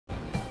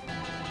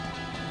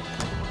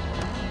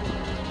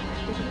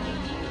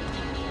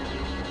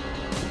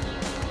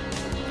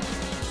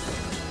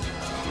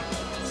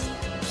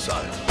So,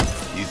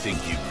 you think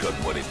you've got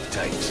what it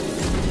takes?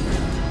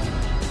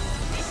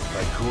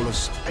 They call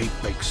us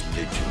Apex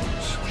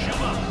Legends.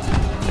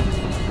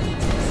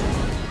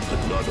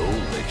 But not all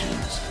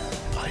legends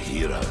are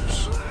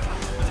heroes.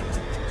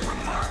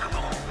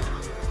 Remarkable.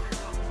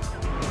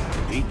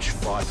 Each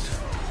fight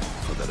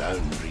for their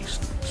own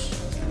reasons.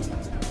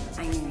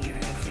 I knew your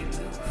every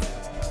move.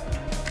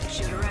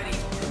 Shit ready.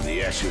 From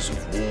the ashes of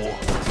war,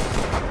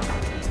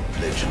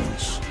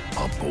 legends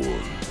are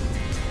born.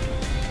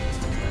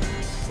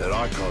 They're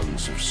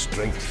icons of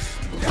strength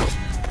and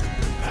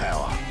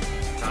power.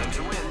 Time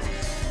to win.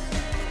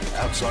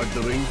 Outside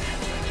the ring,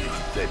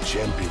 they're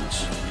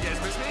champions. Yes,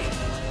 it's me.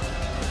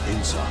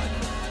 Inside,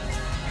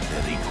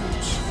 they're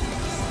equals.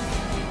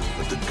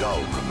 But the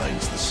goal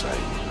remains the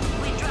same.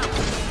 We drop.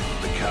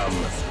 Become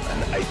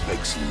an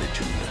Apex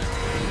Legend.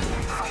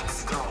 Fight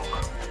strong.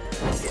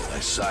 They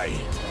say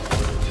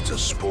it's a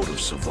sport of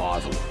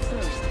survival.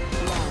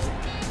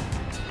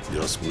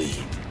 You ask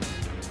me,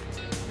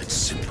 it's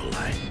simple,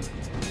 eh?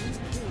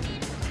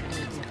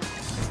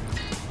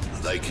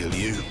 They kill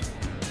you,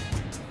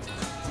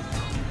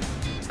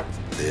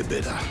 they're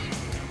better.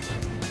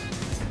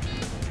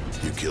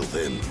 You kill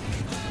them,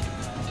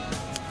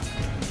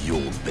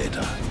 you're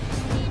better.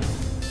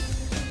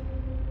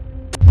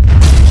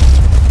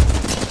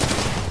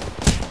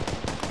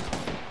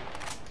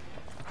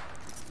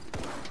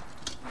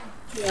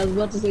 Yeah, I was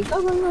about to say,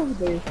 come on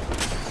over there.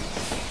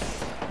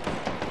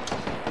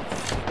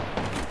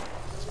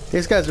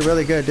 These guys are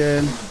really good,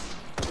 dude.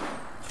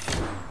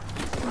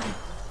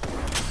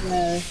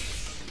 Yeah.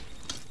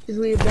 Because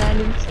we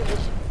abandoned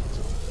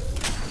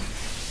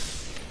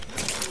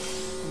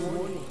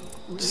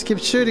Just keep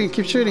shooting,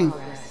 keep shooting.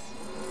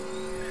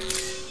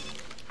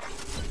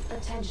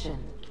 Attention.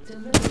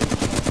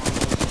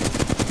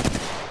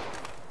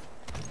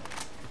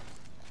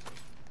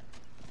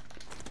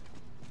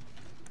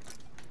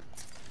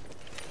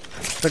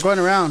 They're going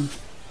around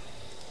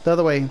the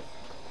other way.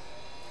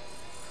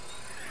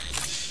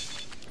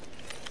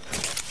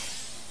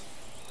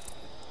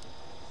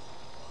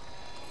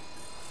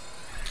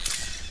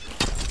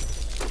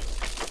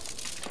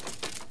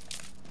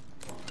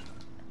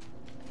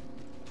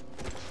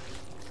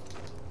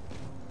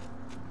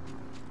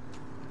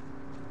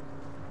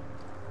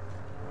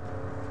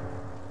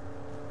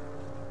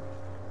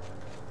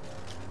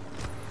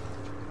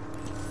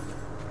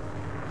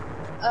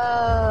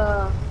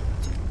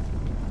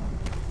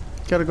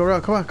 Gotta go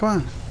around. Come on, come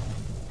on.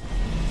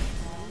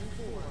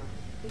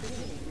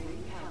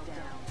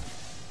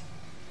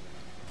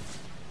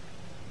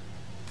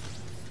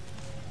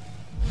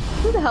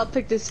 Who the hell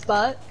picked this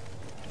spot?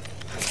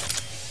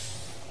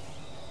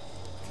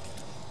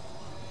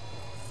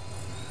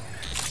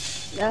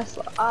 That's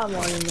what I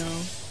want to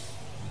know.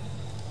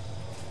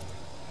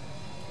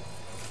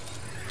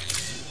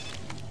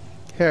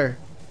 Here.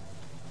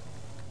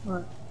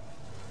 What?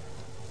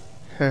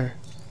 Here.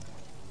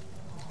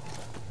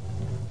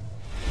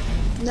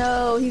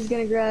 No, he's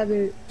gonna grab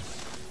it.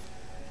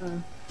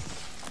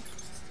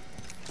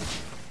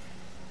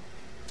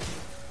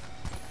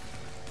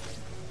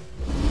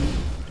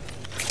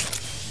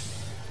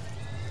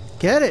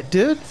 Get it,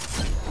 dude.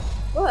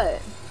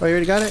 What? Oh, you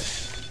already got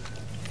it?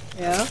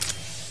 Yeah.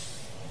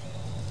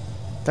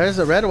 There's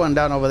a red one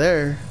down over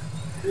there.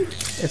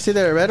 It's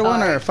either a red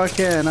one or a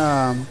fucking,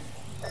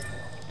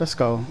 let's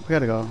go. We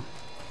gotta go.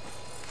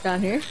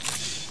 Down here?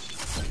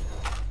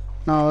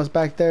 No, it's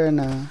back there in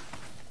the...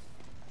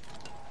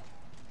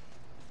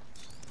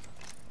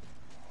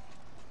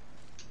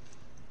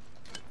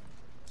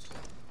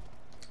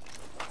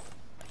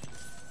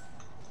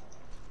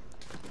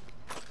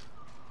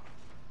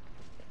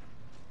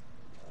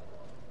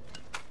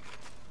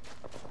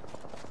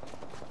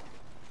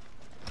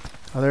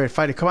 Oh, they're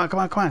fighting. Come on, come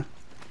on, come on.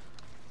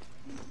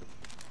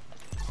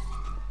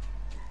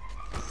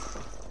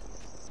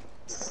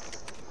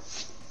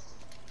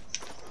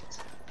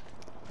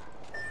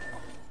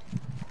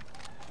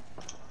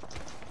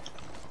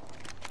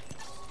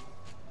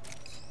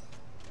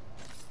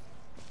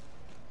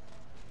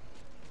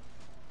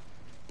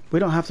 We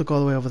don't have to go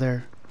all the way over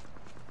there.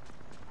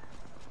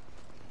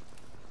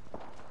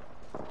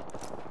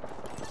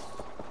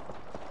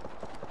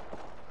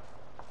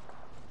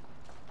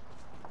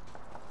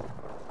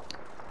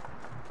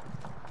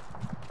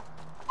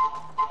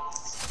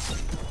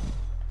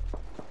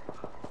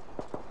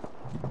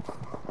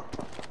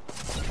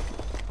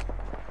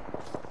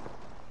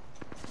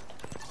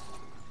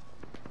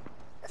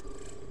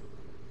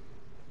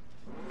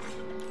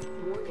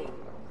 Warning.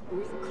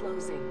 Ring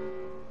closing.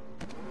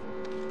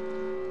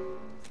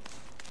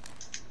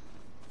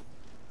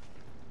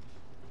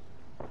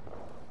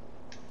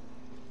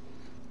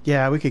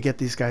 Yeah, we could get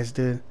these guys,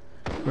 dude.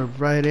 We're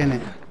right in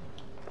it.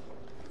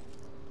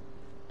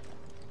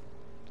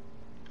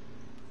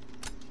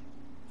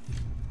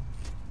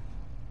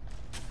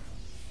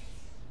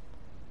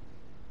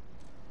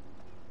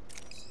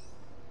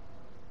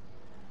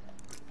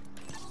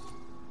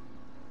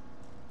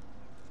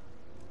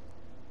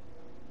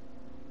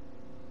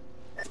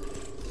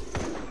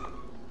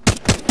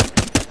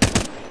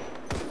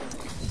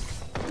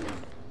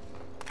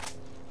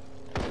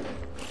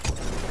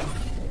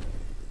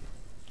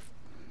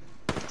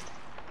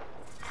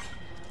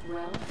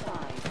 Round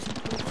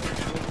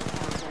 5.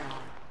 Countdown.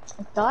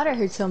 I thought I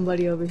heard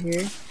somebody over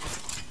here.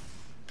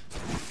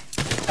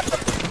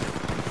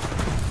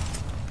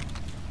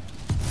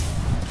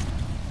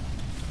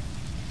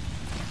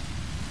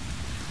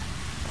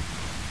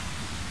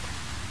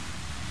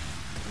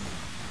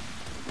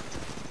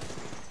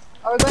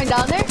 Are we going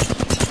down there?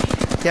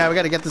 Yeah, we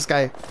gotta get this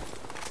guy.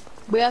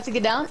 We have to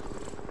get down?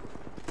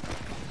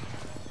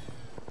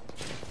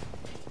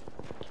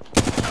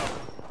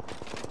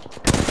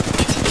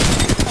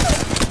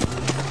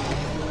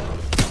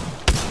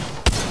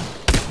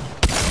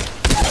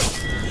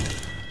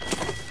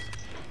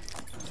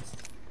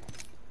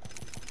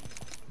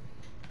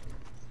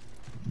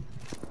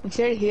 We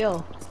should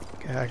heal.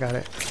 Okay, I got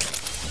it.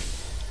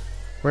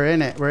 We're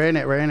in it. We're in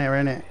it. We're in it. We're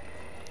in it.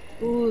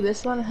 Ooh,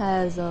 this one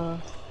has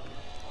Yep,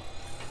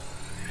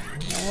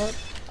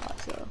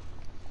 also.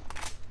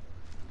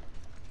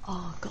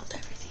 Oh, gold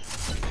everything.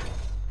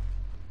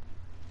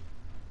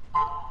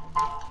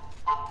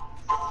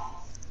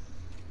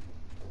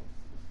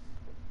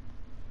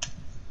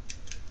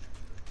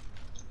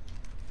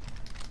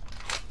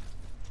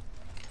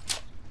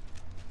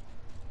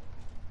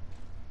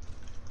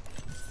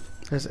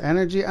 There's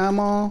energy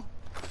ammo.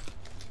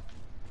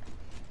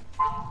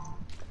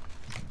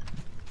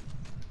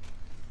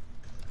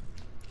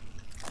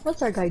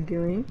 What's our guy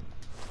doing?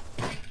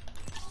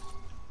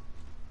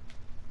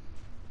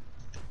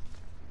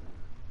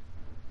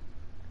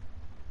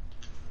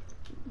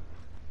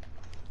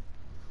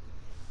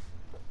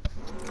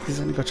 He's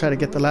gonna go try to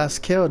get the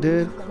last kill,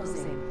 dude.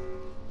 Closing.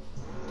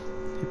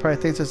 He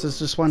probably thinks this is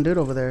just one dude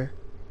over there.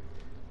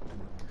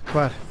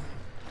 Come on.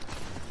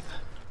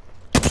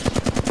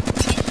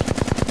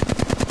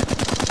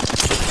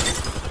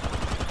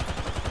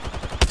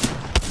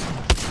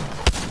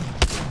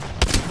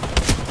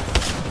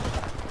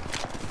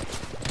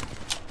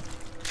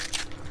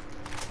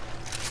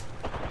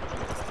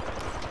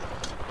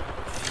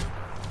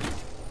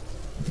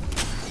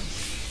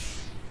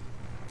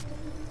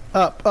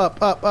 Up, up,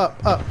 up,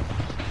 up, up.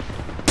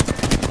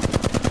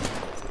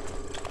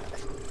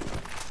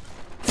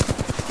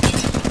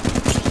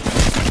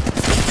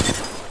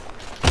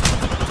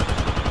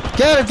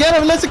 Get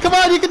him, listen, come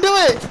on, you can do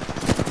it!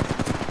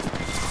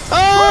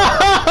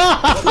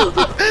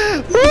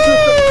 Oh!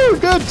 Woo!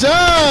 Good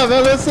job,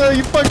 Alyssa,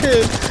 you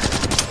fucking...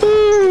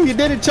 Woo! You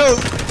did it, choke.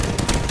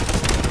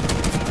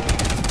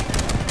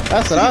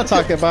 That's what I'm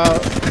talking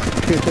about.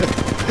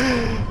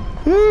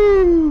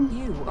 Woo!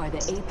 You are the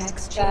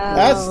Apex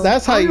champion.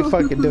 That's how you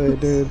fucking do it,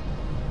 dude.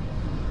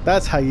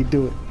 That's how you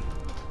do it.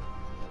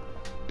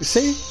 You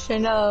see? I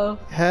know.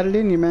 Had it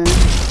in you, man.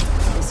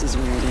 This is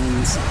where it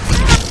ends.